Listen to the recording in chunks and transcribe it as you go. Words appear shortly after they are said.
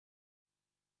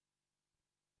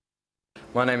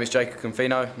My name is Jacob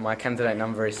Confino, my candidate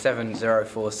number is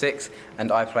 7046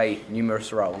 and I play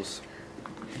numerous roles.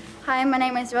 Hi, my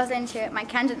name is Rosalind Stewart, my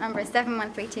candidate number is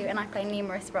 7132 and I play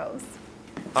numerous roles.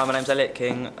 Hi, my name's Elliot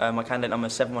King, my candidate number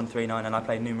is 7139 and I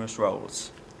play numerous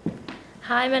roles.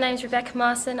 Hi, my name's Rebecca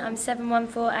Marston, I'm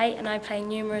 7148 and I play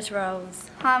numerous roles.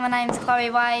 Hi, my name's Chloe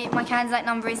White, my candidate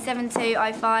number is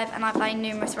 7205 and I play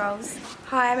numerous roles.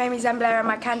 Hi, I'm Amy Zambler and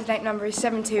my candidate number is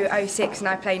 7206 and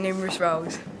I play numerous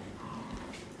roles.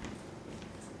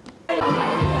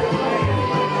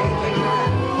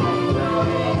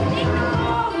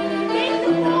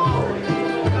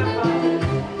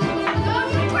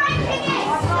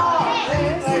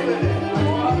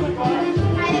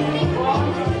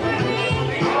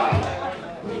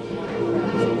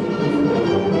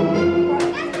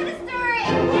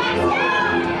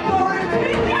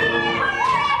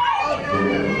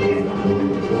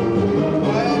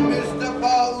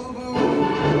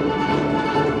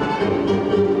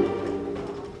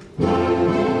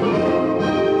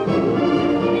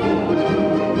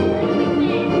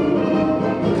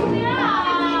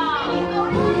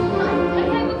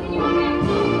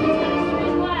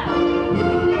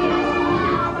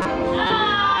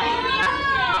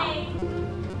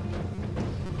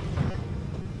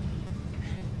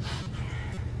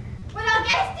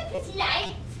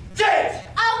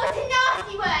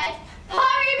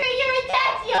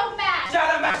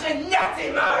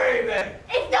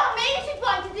 It's not me you should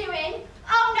want to do in.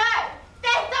 Oh no,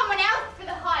 there's someone else for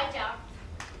the high jump.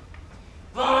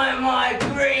 By my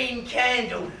green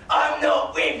candle, I'm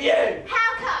not with you.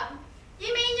 How come?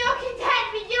 You mean you're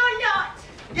content but you're not?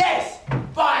 Yes,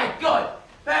 by God,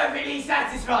 perfectly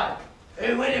satisfied.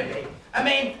 Who wouldn't be? I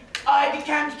mean, I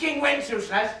decamped King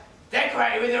Wenceslas,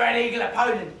 decorated with the Red Eagle of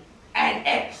Poland, and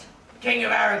ex-King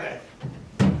of Aragon.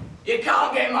 You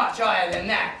can't get much higher than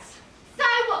that. So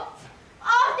what?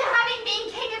 After having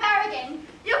been King of Aragon,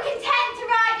 you're content to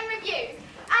ride in reviews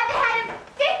at the head of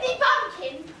 50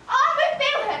 bumpkins armed with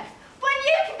billhooks when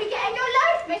you could be getting your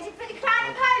load permitted for the crown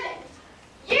of Poland.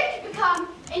 You could become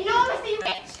enormously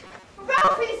rich, roll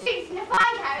through the streets in a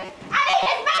fine carriage, and eat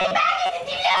as many baggies as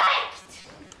you liked.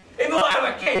 If I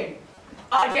were king,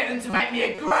 I'd get them to make me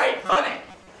a great bonnet,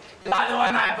 like the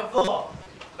one I had before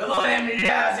them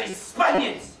lousy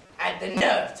Spaniards had the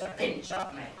nerve to pinch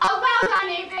up me. Oh, well done,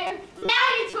 Ubu. Now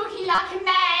you're talking like a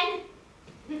man.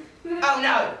 Oh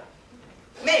no,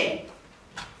 me,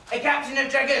 a captain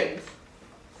of dragoons,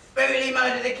 brutally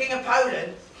murdered the King of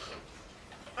Poland.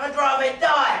 I'd rather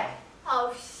die.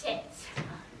 Oh, shit.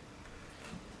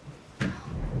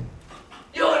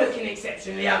 You're looking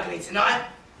exceptionally ugly tonight.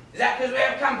 Is that because we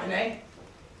have company?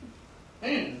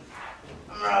 I'm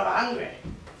rather hungry.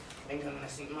 I think I'm going to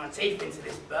sink my teeth into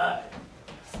this bird.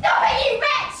 Stop it, you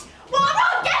wretch! What are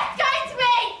our guests going to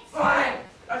eat? Fine,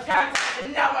 I can't touch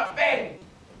another thing.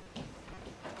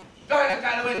 Go and look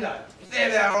out the window. See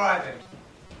if they're arriving.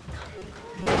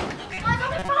 Here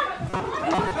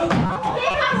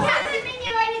comes Captain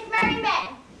Mignon and his merry men.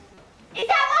 Is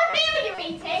that my meal you're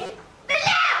eating? The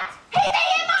lout! He's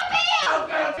eating my meal! Oh,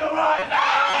 God, you're right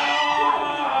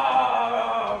now!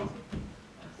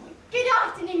 Good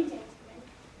afternoon, gentlemen.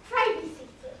 Pray be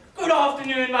seated. Good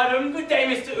afternoon, madam. Good day,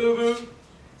 Mr. Ubu.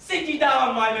 Sit ye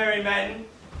down, my merry men.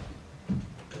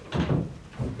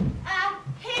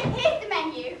 Here's the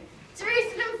menu.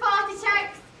 Jerusalem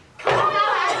artichokes,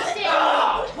 cauliflower and stew.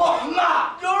 Ah, what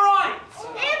muck! You're right.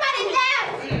 Here, man, is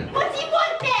loud. What do you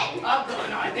want then? I've got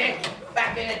an idea.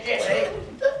 Back in a jiffy.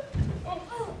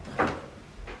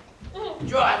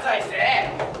 Try a taste of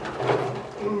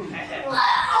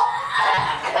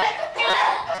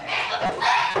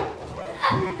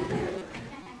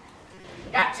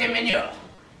Captain Manure,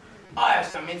 I have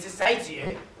something to say to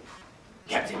you.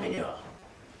 Captain Manure,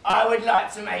 I would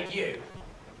like to make you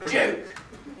Duke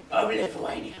of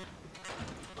Lithuania.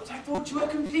 But I thought you were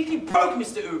completely broke,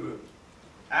 Mr. Ubu.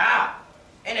 Ah,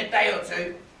 in a day or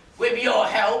two, with your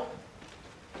help,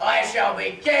 I shall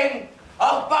be King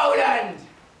of Poland.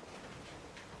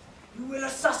 You will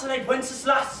assassinate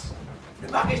Wenceslas? The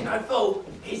bug is no fool,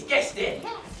 he's guessed it.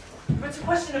 Yes. If it's a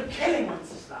question of killing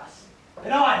Wenceslas,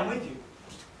 then I am with you.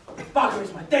 The bugger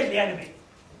is my deadly enemy,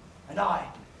 and I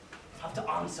have to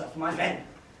answer for my men.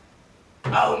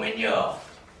 Oh, Manure,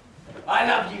 I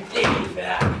love you dearly for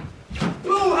that.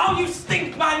 Ooh, how you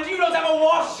stink, man! Do you not have a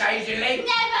wash? Occasionally. Never.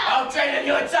 I'll tread on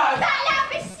your toes. That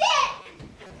lamp is shit!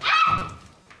 Ah!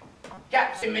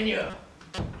 Captain Manure,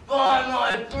 by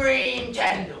my green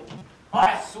candle,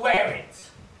 I swear it,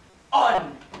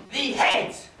 on the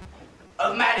head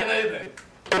of Madame Ubu,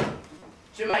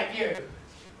 to make you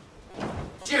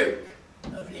Duke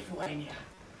of Lithuania.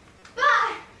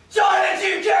 But... Silence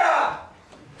Don't you care?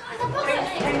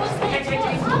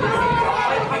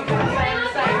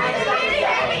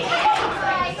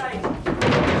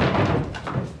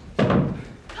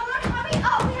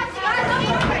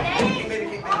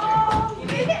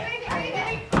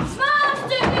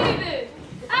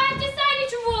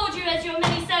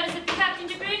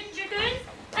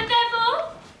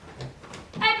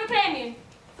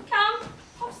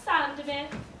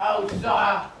 Oh,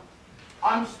 sire,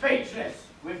 I'm speechless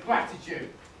with gratitude.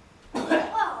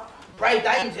 Brave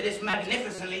dame to this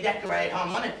magnificently decorated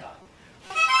harmonica.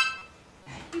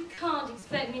 You can't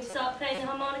expect me to start playing the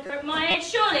harmonica at my age,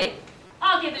 surely.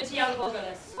 I'll give it to young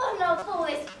Bogulus. What an old fool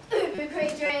this ubu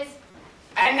creature is.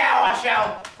 And now I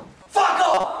shall fuck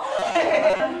off!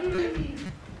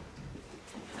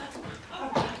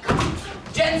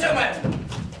 Gentlemen,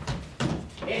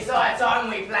 it's high time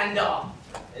we planned our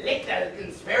little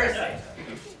conspiracy.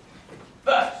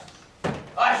 First,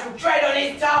 I shall tread on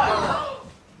his toes.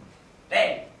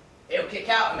 Then, he'll kick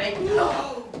out at me.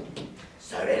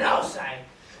 So then I'll say,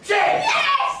 cheers!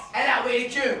 Yes! And that'll be the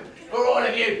cue for all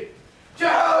of you to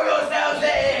hold yourselves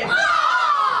in.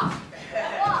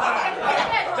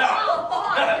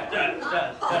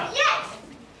 Yes!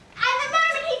 And the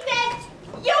moment he says,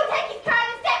 you'll take his crown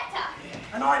and sceptre.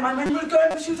 And I, my men, will go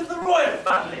in pursuit of the royal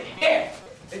family. Here,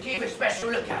 to keep a special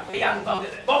lookout for young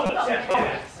Bogulus.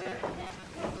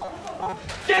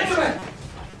 Gentlemen,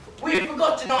 we've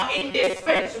forgotten our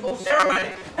indispensable ceremony.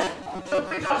 So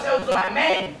pick ourselves like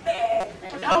men.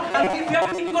 How can I give you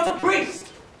everything you got a priest?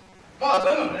 My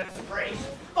government's a priest.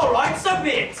 All right, so be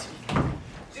it.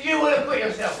 So you will acquit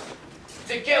yourselves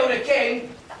to kill the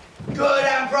king, good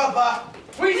and proper.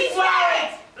 We swear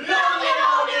it! Long and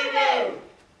old you!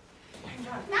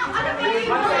 Now, I don't really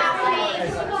know.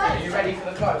 Are you ready for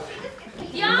the close?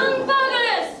 Young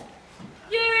Bogulus!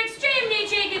 You were extremely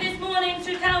cheeky this morning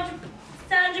to Count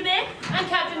Saint-Germain and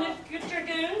Captain of the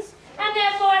Dragoons, and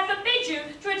therefore I forbid you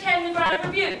to attend the grand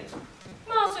review.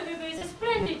 Master Ubu is a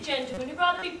splendid gentleman who'd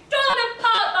rather be torn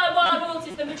apart by wild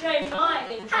horses than betray my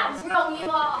interests. How wrong you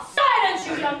are. Silence,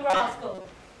 you young rascal!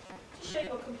 To show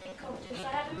your complete confidence I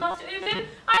have in Master Ubu,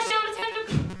 I shall attend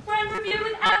the grand review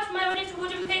without my little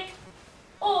wooden pick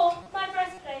or my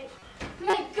breastplate.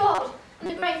 May God and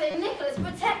the great Saint Nicholas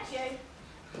protect you.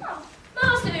 Oh,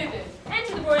 Master Ubu,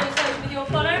 enter the royal enclosure with your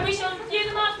follower and we shall review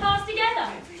the march past together.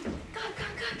 Go, go,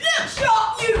 go. Look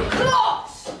sharp, you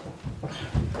clots!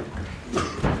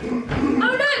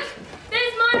 Oh look!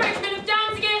 There's my regiment of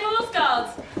Danziger Horse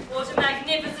Guards. What a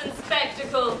magnificent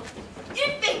spectacle. You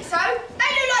think so?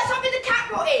 They look like something the cat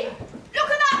brought in. Look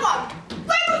at that one.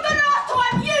 When was the last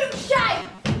time you shaved?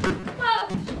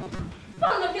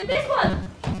 Well, look at this one.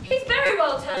 He's very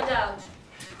well turned out.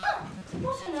 Oh,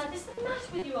 what on earth is the matter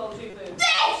with you, old Ubu?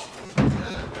 This!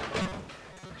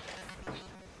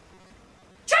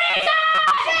 Treason!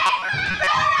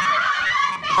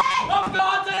 Of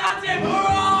God and at him,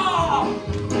 hurrah!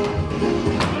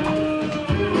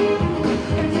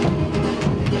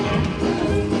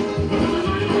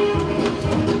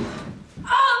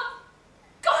 Oh!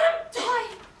 God, I'm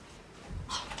dying.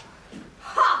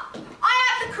 Ha! I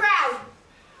have the crown.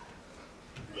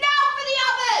 Now for the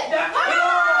others!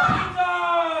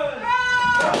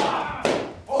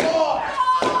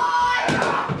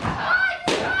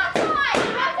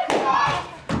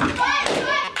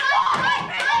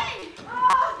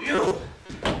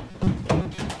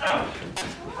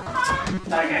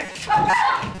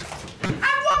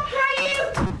 And what can you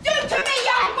do to me,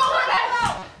 young Bogulus?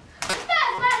 First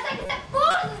man take a step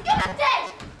forward is good as dead.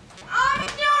 I'm in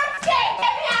your escape!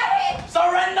 Get me out of here!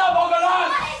 Surrender,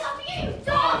 Bogulus! What is up you,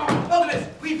 dog? Bogulus,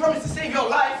 we promised to save your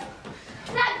life.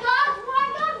 That guard, my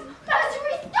gun,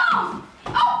 mercenary storm.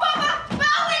 Oh, Baba! But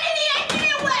I win in the end, you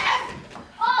know where?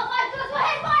 Oh my God,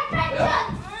 where's my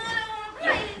vengeance?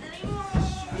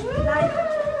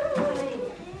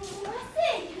 I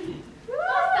see.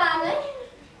 My family,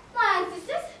 my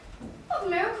ancestors. What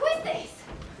miracle is this?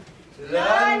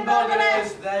 Learn, Bogulus,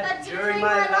 that during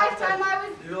my lifetime I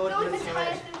was Lord Lord Matthias.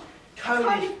 Matthias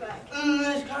Königsberg.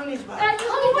 of Königsberg.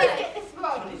 Always get this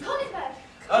wrong. Königsberg.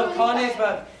 Of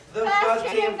Königsberg, the first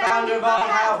king and founder of our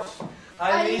house. I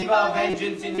leave our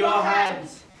vengeance in your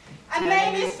hands. And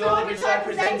may this sword which I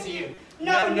present to you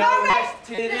know no rest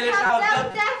till it has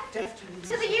dealt death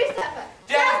to the usurper.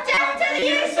 Death to the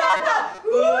usurper!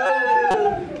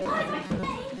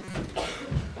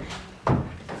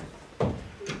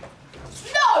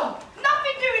 No!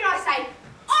 Nothing doing, I say!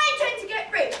 I intend to get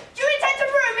rich! Do you intend to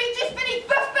ruin me just for these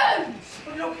buffoons?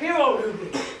 But look here, old Ubu.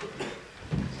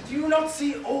 Do you not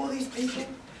see all these people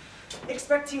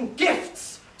expecting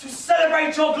gifts to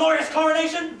celebrate your glorious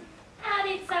coronation? How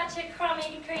did such a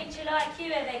crummy creature like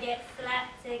you ever get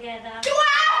slapped together? Do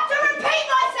I have to repeat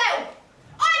myself?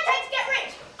 I intend to get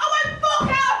rich. I won't fork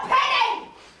out a penny.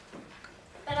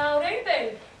 But old Ubu,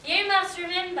 you must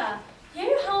remember,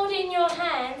 you hold in your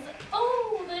hands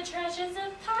all the treasures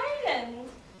of Thailand.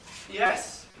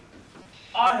 Yes,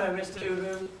 I know, Mr.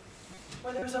 Ubu,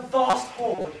 where there is a vast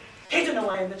hoard hidden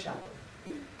away in the chapel.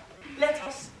 Let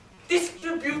us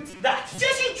distribute that.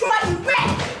 Just you try to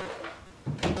wreck.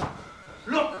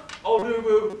 Look, old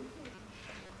Ubu,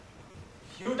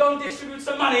 if you don't distribute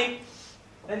some money,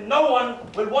 then no one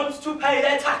will want to pay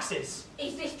their taxes.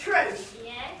 Is this true? Yes.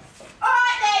 All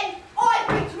right then, I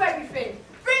agree to everything.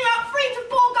 Bring up 3 to 4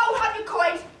 gold 100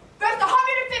 coins, first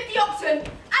 150 oxen,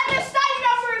 and the same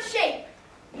number of sheep.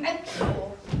 Make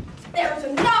sure there is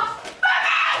enough for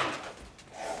me!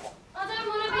 I don't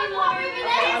want to be more Ruby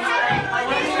then.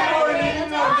 What is it? What is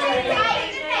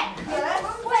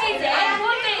it?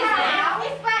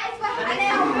 And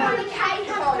then I'll put the cake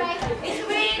on. It's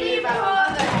really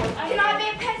important. Can I be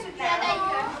a pencil please? Yeah, there you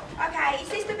go. Okay, is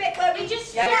this the bit where we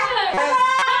just... Yeah.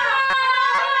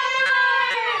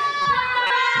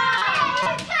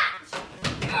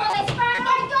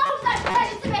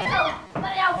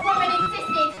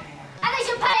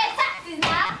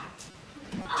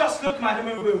 Just look, Madam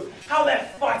Ubu, how they're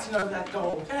fighting over that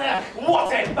gold.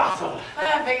 What a battle!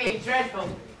 Perfectly dreadful.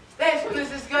 This one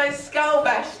is as good as skull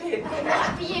bashing. What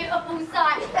a beautiful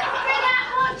sight. Bring out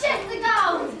more chests of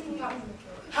gold.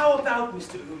 How about,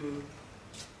 Mr. Ubu,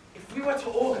 if we were to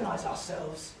organise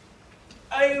ourselves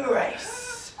a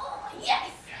race? Oh,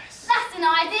 yes. That's an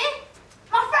idea.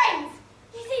 My friends,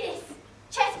 you see this?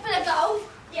 Chest full of gold?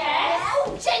 Yes.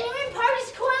 Oh, genuine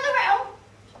Polish coin of the realm?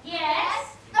 Yes.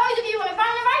 Those of you who want to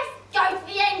run the race, go to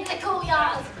the end of the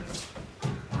courtyard.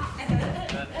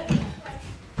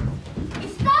 You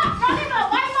start running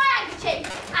away my handkerchief,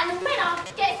 and the winner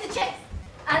gets the chest.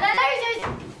 And the losers,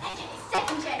 they get the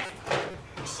second chest.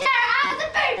 Share it out as a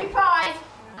booby prize.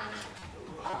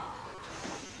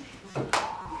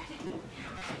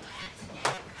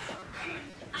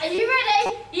 Are you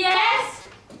ready? Yes.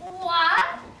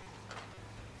 1,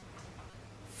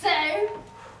 2,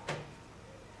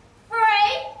 3,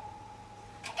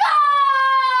 go!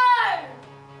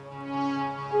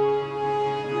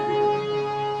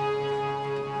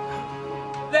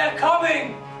 They're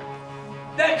coming!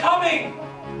 They're coming!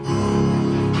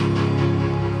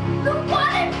 The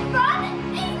one in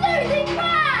front is losing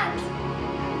ground!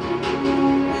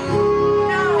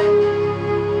 No!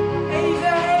 He's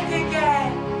ahead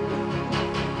again!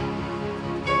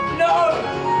 No!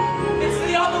 It's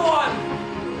the other one!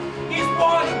 He's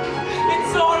won!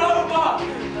 It's all over!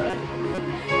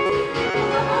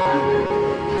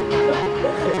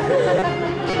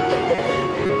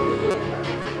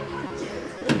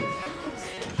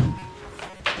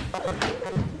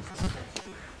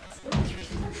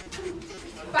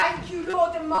 Thank you,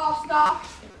 Lord and Master. Oh,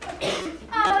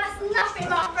 that's nothing,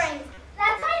 my friends.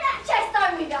 Now take that chest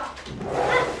home with you.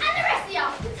 And the rest of you,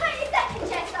 take your second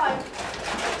chest home.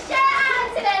 Share it out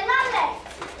until there's none left.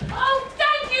 Oh,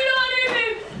 thank you, Lord Ubu.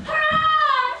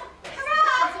 Hurrah!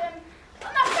 Hurrah!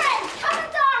 My friends, come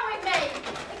and dine with me.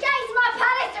 The gates of my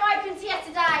palace are open to you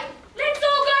today. Let's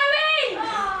all go in. Oh.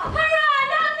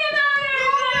 Hurrah! Love you, Lord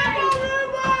Ubu.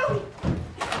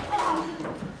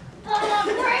 Oh, a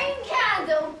green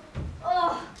candle.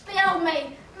 Oh, behold me,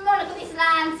 monarch of this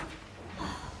land.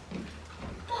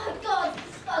 Oh, God.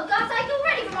 Oh, God's sake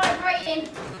already for my breeding.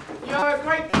 You're a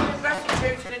great deal of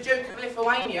gratitude to the Duke of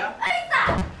Lithuania. Who's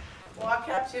that? Why,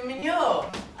 Captain Manure.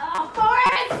 Oh, for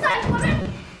heaven's sake, woman!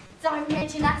 Don't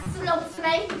mention that slob to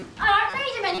me. I don't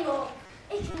need him anymore.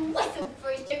 He can whistle for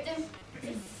his dukedom.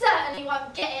 He certainly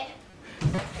won't get it.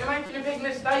 You're making a big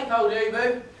mistake, old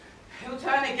Ubu. He'll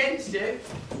turn against you.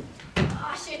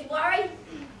 I should worry.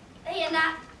 He and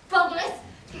that Boggless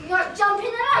won't jump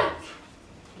in the lake.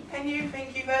 And you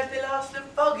think you've heard the last of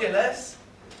Bogulus?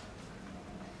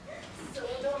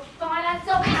 Sword of finance,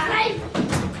 obviously.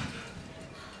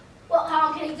 What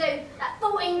harm can he do, that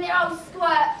 14-year-old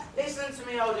squirt? Listen to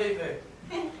me, old Ubu.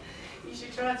 You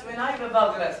should try to enable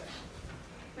Bogulus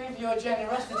with your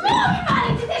generosity. More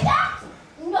money to dish out?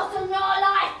 Not on your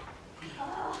life.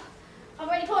 Oh, I've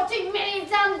already poured 2 million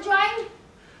down the drain.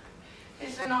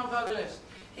 Listen, old Bogulus.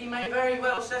 He may very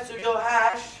well settle your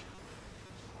hash.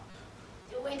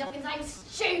 You'll end up in the same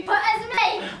stew pot as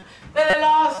me. For the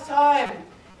last time,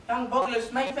 young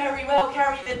Bogulus may very well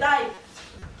carry the day.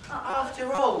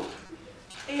 After all,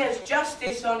 he has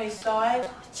justice on his side.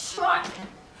 Tripe.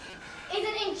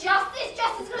 Isn't injustice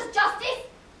just as good as justice?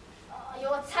 Oh,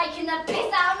 you're taking the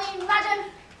piss out of me, madam.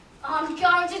 I'm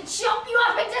going to chop you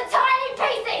up into tiny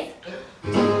pieces.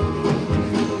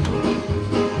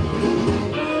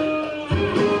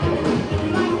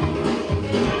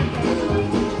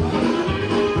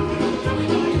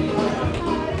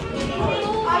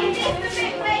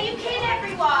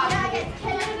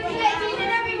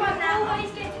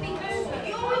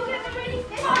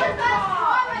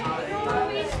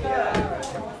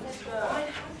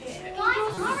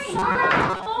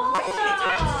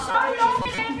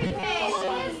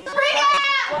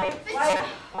 Can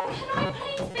I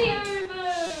please be over?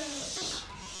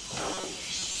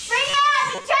 Bring out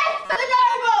the chest for the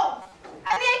nobles,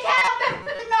 and the account book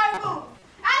for the nobles,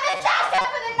 and the chatter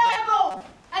for the nobles,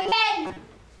 and then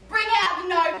bring out the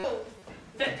nobles.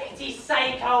 For pity's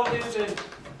sake, old Ubu,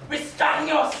 restrain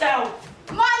yourself.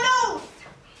 My lords,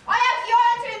 I have the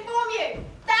honour to inform you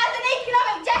that as an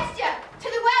economic gesture to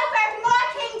the welfare of my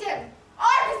kingdom, I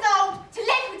resolved to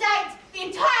liquidate the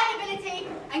entire nobility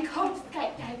and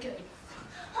confiscate their goods.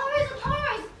 Horrors of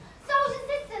horrors! Soldiers and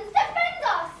citizens, defend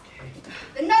us!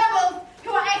 The nobles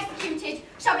who are executed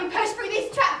shall be pushed through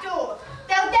this trapdoor.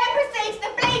 They'll then proceed to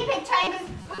the flea pig chambers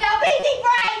with their bleeding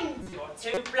brains. You're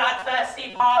too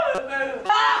bloodthirsty, Ubu.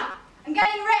 Ah! I'm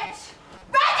getting rich.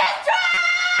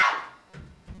 Registrar!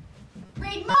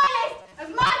 Read my list of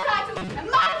my titles and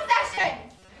my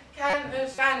possessions. Count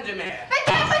Sandomir.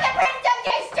 Begin with the princedom,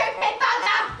 you stupid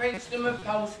bugger! Princedom of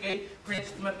Polski,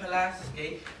 Princedom of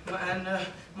Pulaski, and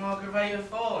Margareta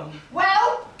Fawn.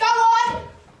 Well, go on.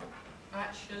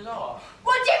 That's your law.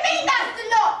 What do you mean that's the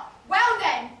law? Well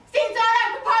then, since I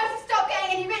don't propose to stop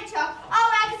getting any richer,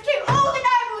 I'll execute all the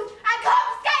nobles and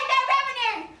confiscate their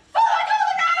revenue. Forward all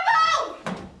the nobles!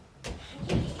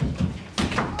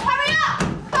 Hurry up!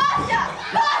 Faster!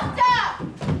 Faster!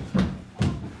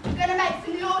 I'm going to make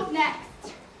some laws next.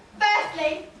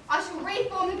 Firstly, I shall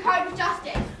reform the Code of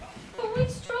Justice. But we're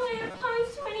strongly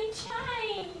opposed to any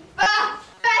change.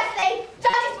 Firstly,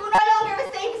 judges will no longer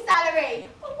receive a salary.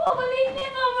 But what will he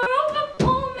live on? We're all the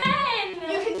poor men.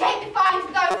 You can take the fines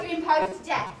of those who impose to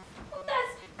death. Well,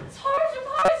 that's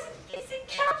horrible. It's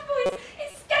incountable.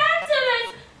 It's scandalous.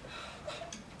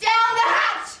 Down the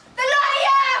hatch! The lot of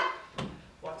you!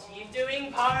 What are you doing,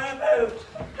 Ubu?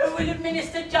 Who will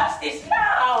administer justice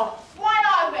now? Why,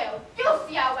 I will. You'll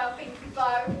see how well things will go.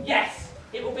 Yes,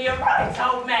 it will be a right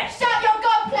old mess. Shut your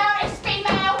god-clownish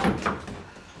female!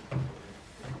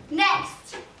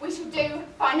 Next, we shall do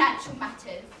financial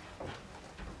matters.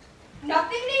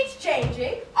 Nothing needs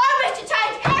changing. I wish to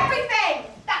change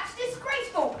everything! That's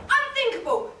disgraceful,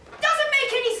 unthinkable, doesn't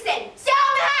make any sense.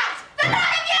 Down the hatch! The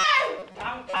lot of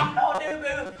you! Come, Lord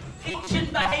Ubu. You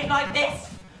shouldn't behave like this.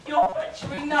 You're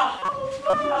butchering the whole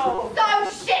world.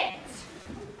 So shit!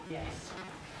 Yes.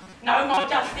 No more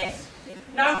justice.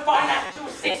 No financial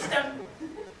system.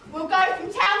 We'll go from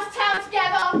town to town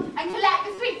together and collect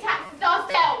the sweet taxes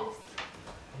ourselves.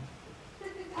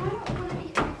 I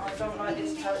don't like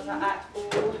this character at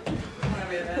all.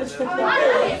 Rubbish. I'm just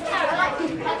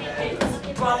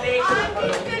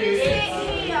gonna sit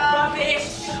here. Rubbish.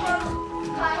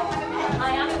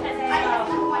 I am a peasant.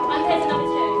 I'm peasant number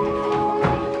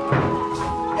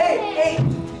 2. Hey,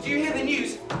 did you hear the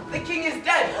news? The king is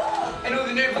dead. And all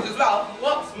the nobles as well.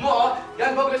 What's more,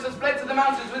 young Bogus has fled to the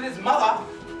mountains with his mother.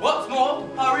 What's more,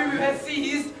 Harumu has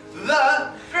seized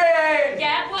the throne.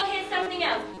 Yeah, well, here's something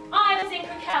else. I was in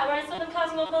Krakow where I saw them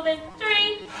casting off more than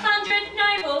 300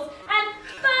 nobles and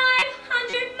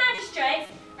 500 magistrates.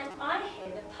 And I hear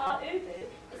that Ubu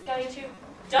is going to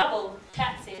double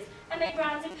taxes and make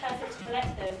rounds in person to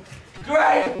collect them.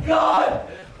 Great God!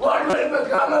 What will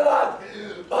become of us?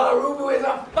 Harumu is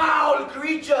a foul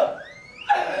creature.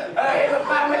 His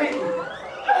family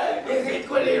is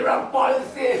equally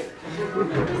repulsive.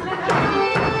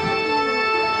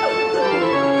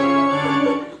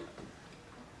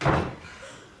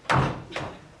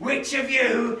 Which of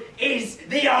you is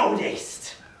the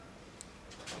oldest?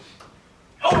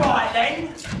 All right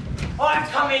then. I've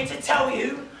come here to tell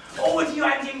you, all of you,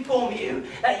 and inform you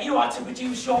that you are to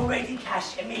produce your ready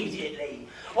cash immediately,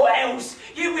 or else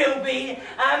you will be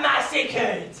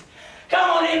massacred. Come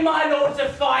on in, my lords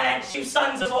of finance, you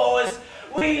sons of whores,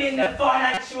 wielding the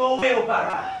financial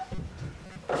wheelbarrow.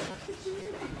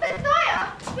 But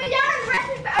sire, we're down in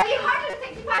Britain for only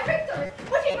 165 victories,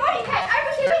 which we've already paid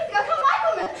over 2 weeks ago from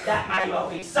Michaelmas. That may well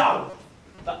be so,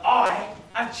 but I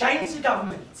have changed the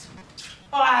government.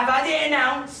 I have had it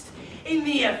announced in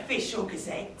the official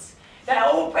gazette that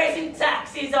all present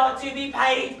taxes are to be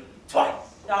paid twice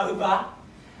over,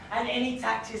 and any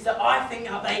taxes that I think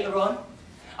are later on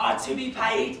are to be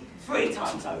paid 3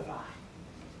 times over.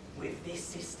 With this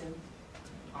system,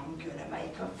 I'm gonna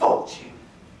make a fortune.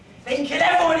 Then kill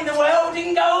everyone in the world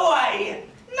and go away.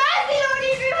 Mercy, Lord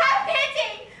Hebrew, have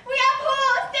pity! We are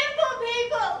poor, simple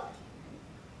people!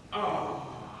 Oh.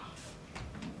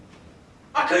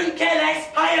 I couldn't care less.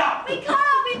 Pay up. We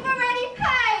can't, we've already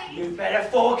paid! You better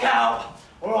fork out,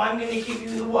 or I'm going to give you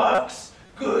the works,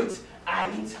 good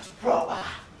and proper.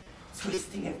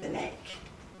 Twisting of the neck,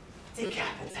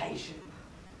 decapitation,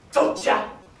 torture,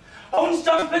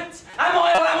 unstrumpet. Am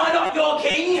I or am I not your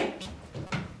king?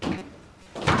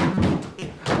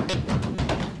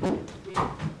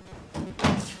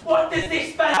 What does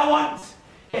this fella want?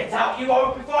 Get out, you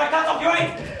old, before I cut off your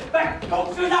head! Back, go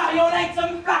through that, your legs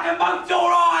and blacken both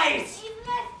your eyes! He's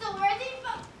left already,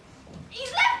 but he's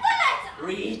left the letter.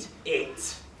 Read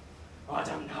it. I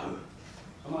don't know.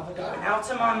 I'm either going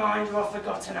out of my mind or I've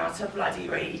forgotten how to bloody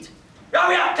read.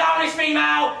 Hurry up, clownish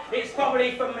female! It's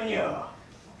probably from manure.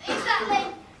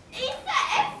 Exactly. He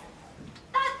says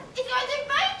that he's going to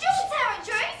invade your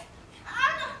territories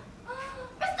and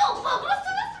restore Douglas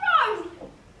to the throne.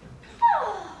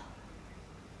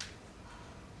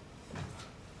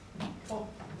 Oh,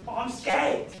 I'm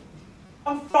scared.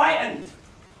 I'm frightened.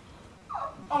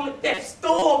 I'm at death's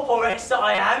door, poor ex that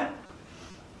I am.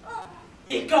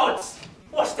 Ye gods,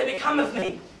 what's to become of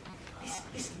me?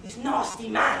 This nasty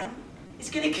man is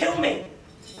going to kill me.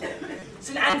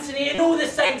 St. Anthony and all the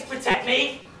saints protect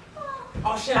me.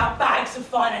 I'll shell out bags of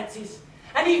finances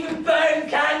and even burn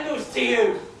candles to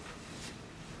you.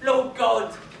 Lord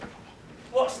God,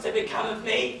 what's to become of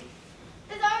me?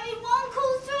 There's only one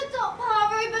course to adopt,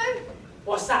 Harubu.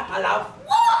 What's that, my love?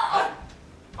 What?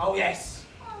 Oh, yes.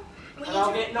 We And need,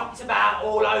 I'll get knocked about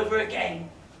all over again.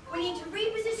 We need to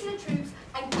reposition the troops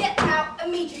and get out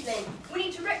immediately. We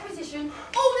need to requisition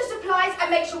all the supplies and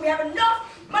make sure we have enough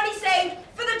money saved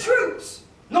for the troops.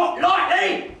 Not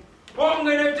likely! I'm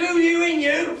gonna do you in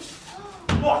you.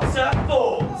 What's a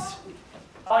thought?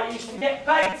 I used to get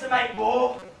paid to make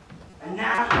war, and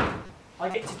now I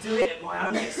get to do it at my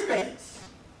own expense.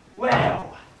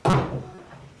 Well,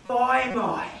 by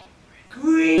my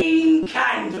green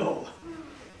candle,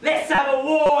 let's have a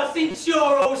war since you're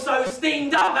all so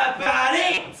steamed up about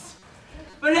it.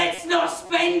 But let's not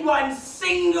spend one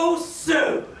single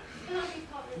sou.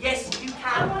 Yes, you can.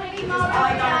 I want to be more I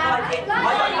don't like it. I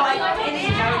don't like any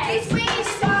characters. This ring is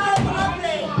so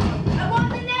lovely. I want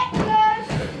the necklace.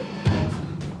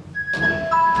 I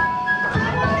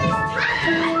want this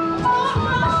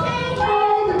hat.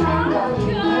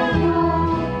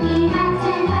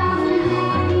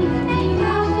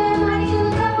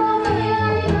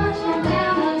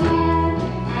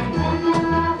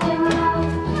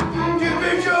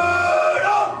 Division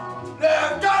on!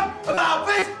 Left done! About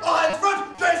this! Eyes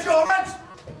front! Dress your ranks!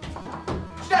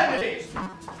 Stand at ease.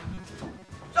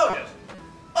 Soldiers,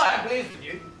 I am pleased with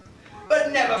you,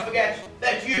 but never forget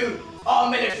that you are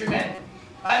military men,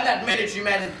 and that military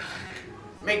men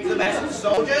make the best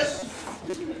soldiers.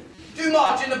 Do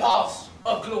march in the paths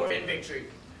of glory and victory.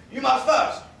 You must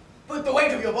first put the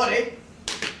weight of your body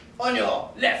on your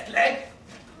left leg,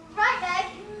 Right leg.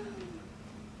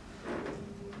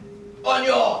 on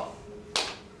your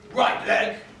right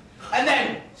leg, and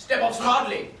then step off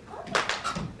smartly.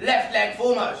 Left leg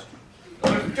foremost.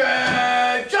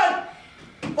 Attention!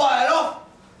 Fire off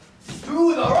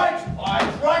to the right,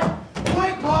 eyes right.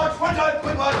 Quick march, one time,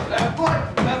 quick march, left,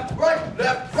 right, left,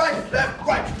 right, left,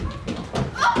 right.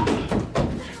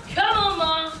 Come on,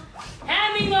 Ma.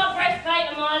 Hand me my breastplate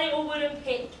and my little wooden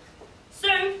pick.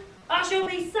 Soon, I shall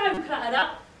be so cluttered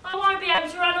up, I won't be able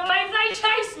to run away if they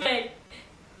chase me.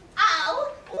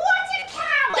 Oh, what a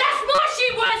coward! That's my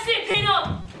ship we're slipping on.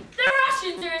 The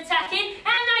Russians are attacking,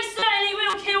 and they certainly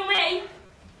will kill me.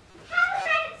 How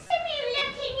handsome you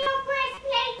look in your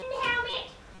breastplate and helmet.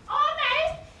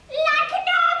 Almost like an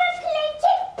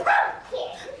armor-plated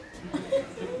pumpkin.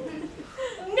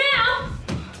 Now,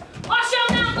 I shall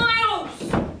mount my horse.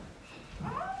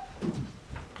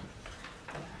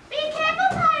 Be careful,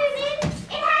 Posing.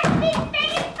 It has been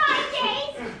made 5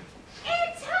 days.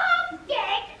 It's half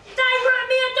dead. They wrote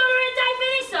me $1 a day for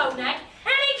this old nag,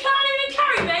 and he can't even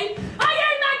carry me. Are you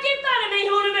making fun of me,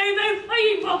 Hornamoo? Are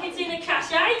you pocketing the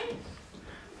cash, eh?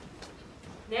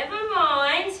 Never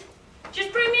mind.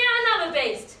 Just bring me out another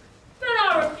beast. But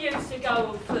I refuse to go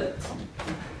on foot.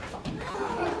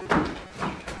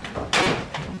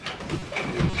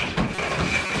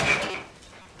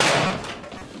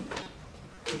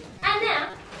 And now,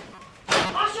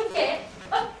 I shall get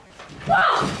a... Whoa!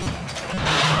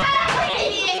 Oh,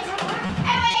 idiot!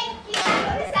 Oh, wait, he's back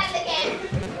on the saddle again.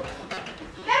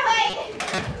 No, wait.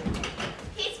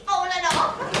 He's fallen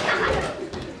off.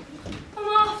 I'm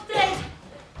half dead.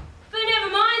 But never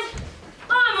mind.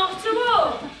 I'm off to war.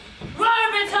 Row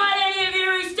between any of you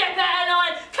who step out of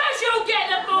line, cause you'll get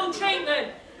the full treatment.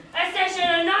 A session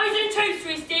of nose and tooth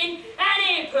twisting and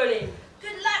ear pulling.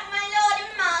 Good luck, my lord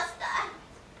and master.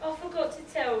 I forgot to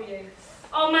tell you.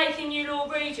 I'm making you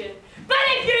Lord Regent. But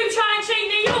if you try and cheat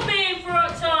me, you'll be in for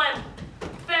a time.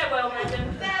 Farewell,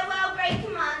 madam. Farewell, great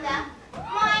commander.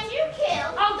 Mind you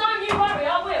kill. Oh, don't you worry,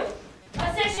 I will.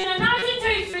 A session of nose and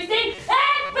tooth twisting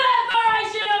and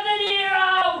perforation of the ear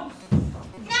holes.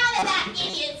 Now that that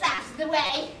idiot's out of the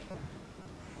way,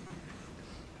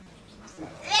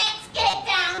 let's get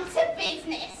down to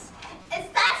business.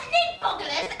 Assassinate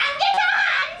bogglers and get our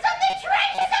hands on the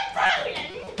treasures of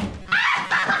Poland.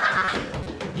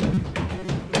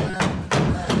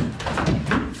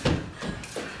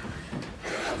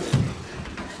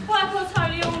 By God's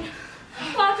holy horn,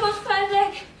 by God's third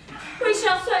leg, we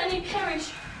shall certainly perish,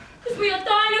 because we are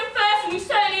dying of thirst and we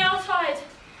certainly are tired.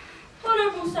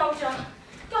 Honourable soldier,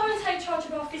 go and take charge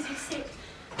of our physic sick.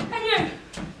 And you,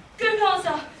 good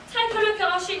Gaza, take a look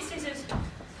at our sheet scissors.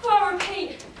 For I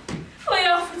repeat, we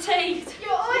are fatigued.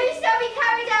 Your orders shall be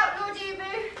carried out, Lord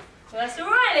Ubu. Well, that's all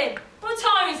right then. What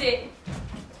time is it?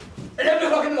 11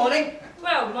 o'clock in the morning.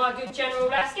 Well, my good General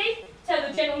Lasky, tell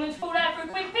the gentleman to fall out for a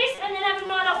quick piss and then have a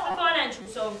night off the financial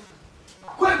song.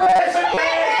 Quick piss!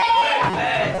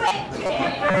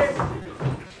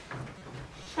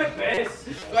 Quick piss. Quick piss.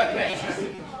 Quick piss.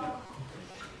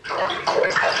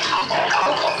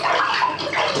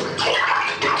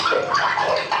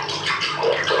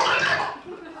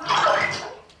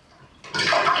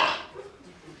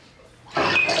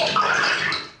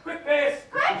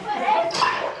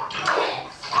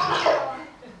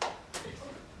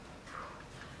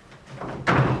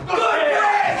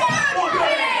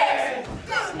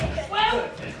 Well,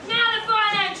 now the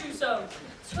financial song.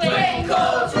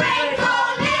 Twinkle, twinkle,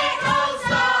 little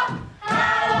star,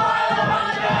 how I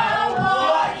wonder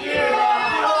what you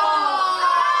are.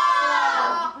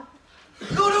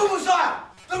 Lord Oversire,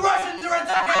 the Russians are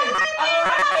attacking!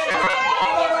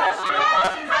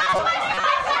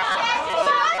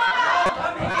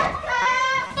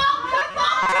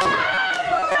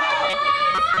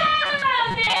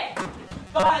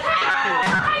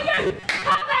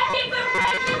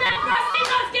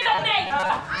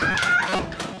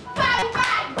 Bang,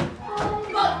 bang!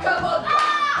 Vodka, vodka!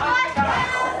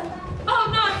 Oh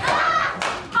no!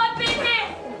 I've been hit!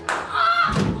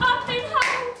 I've been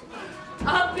held!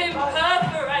 I've been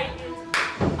perforated!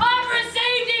 I've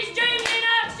received extreme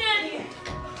inaction!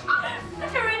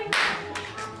 They're in...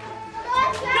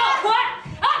 Not what?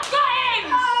 I've got him!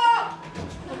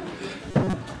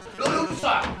 Lord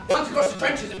Oversire, once across the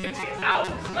trenches and 50 years out.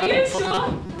 Are you sure?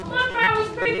 My brow is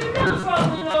breathing nuts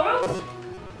rather than laurels.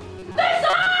 There's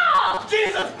all!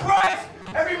 Jesus Christ!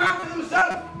 Every man for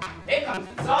himself! Here comes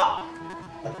the Tsar!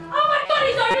 Oh my God,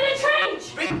 he's over the trench!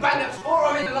 Big bandits, 4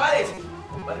 of them in the light!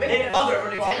 But the minute other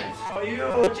only tens. For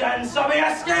you, Jan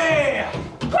Sobieski!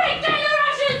 Quick, get the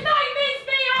Russians! Make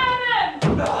mincemeat out of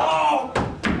them! No!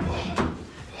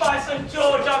 By St.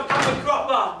 George, I've come a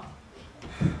cropper!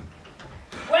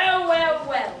 Well, well,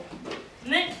 well.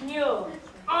 McNure,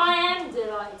 I am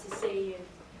delighted to see you.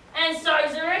 And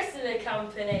so's the rest of the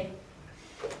company.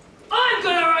 I'm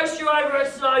going to roast you over a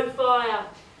slow fire.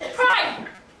 Pray,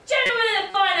 gentlemen of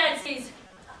the finances,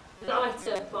 light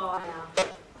a fire.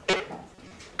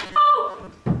 Oh,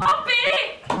 I've been it.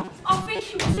 I think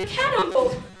it was a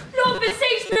cannonball. Lord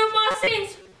beseech me of my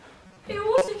sins. It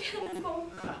was a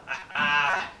cannonball.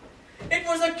 It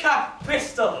was a cap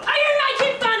pistol! Are you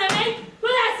making fun of me?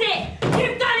 Well, that's it.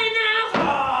 You've done it now.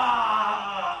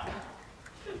 Ah!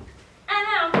 And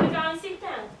now I'm going to go and sit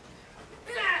down.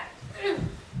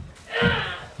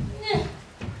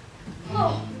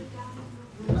 Oh.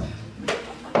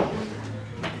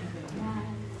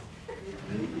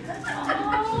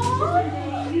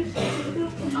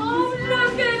 Oh,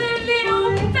 look at the little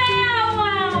bow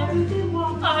wow.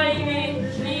 I'm in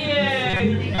here.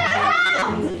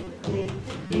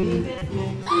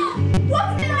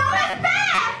 What's an honest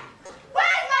bear?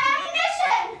 Where's my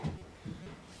ammunition?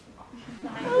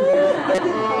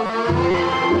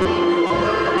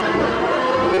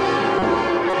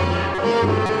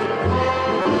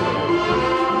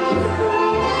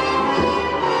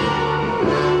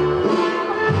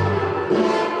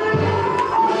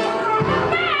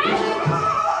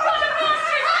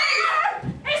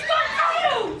 It's got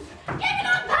titles! Give it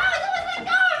on powers, what's that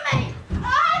go with me?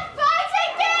 I'm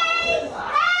fighting game!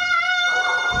 Help!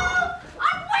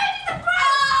 I'm winning the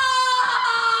front!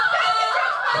 Take your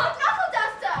crossbow with knuckle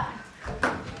duster!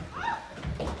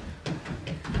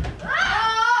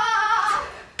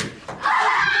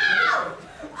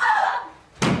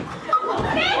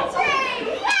 Victory!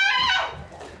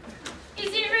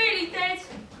 Is it really dead?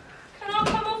 Can I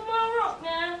come off my rock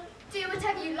now? Do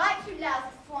whatever you like, you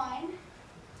lousy swine.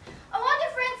 I wonder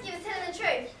if Rensky was telling the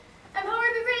truth, and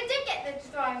Horubi really did get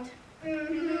dethroned.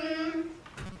 Mm-hmm.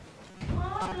 I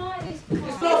don't like this.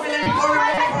 It's not feeling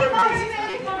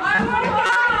horrible.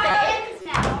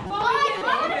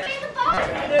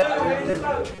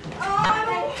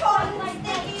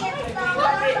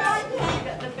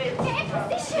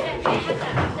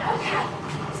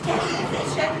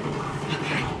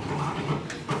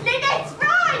 Linnet's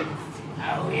right!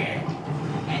 Oh, yeah.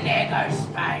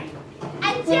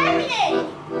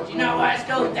 why it's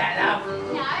called that, love?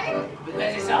 No.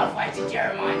 Because it's halfway to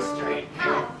Jeremiah Street.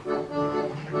 How?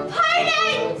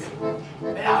 Poland!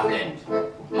 Poland,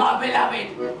 my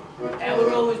beloved. There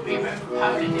will always be room for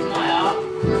Poland in my heart.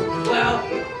 Well,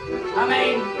 I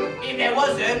mean, if there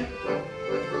wasn't,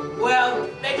 well,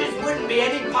 there just wouldn't be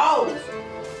any Poles.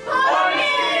 Poland!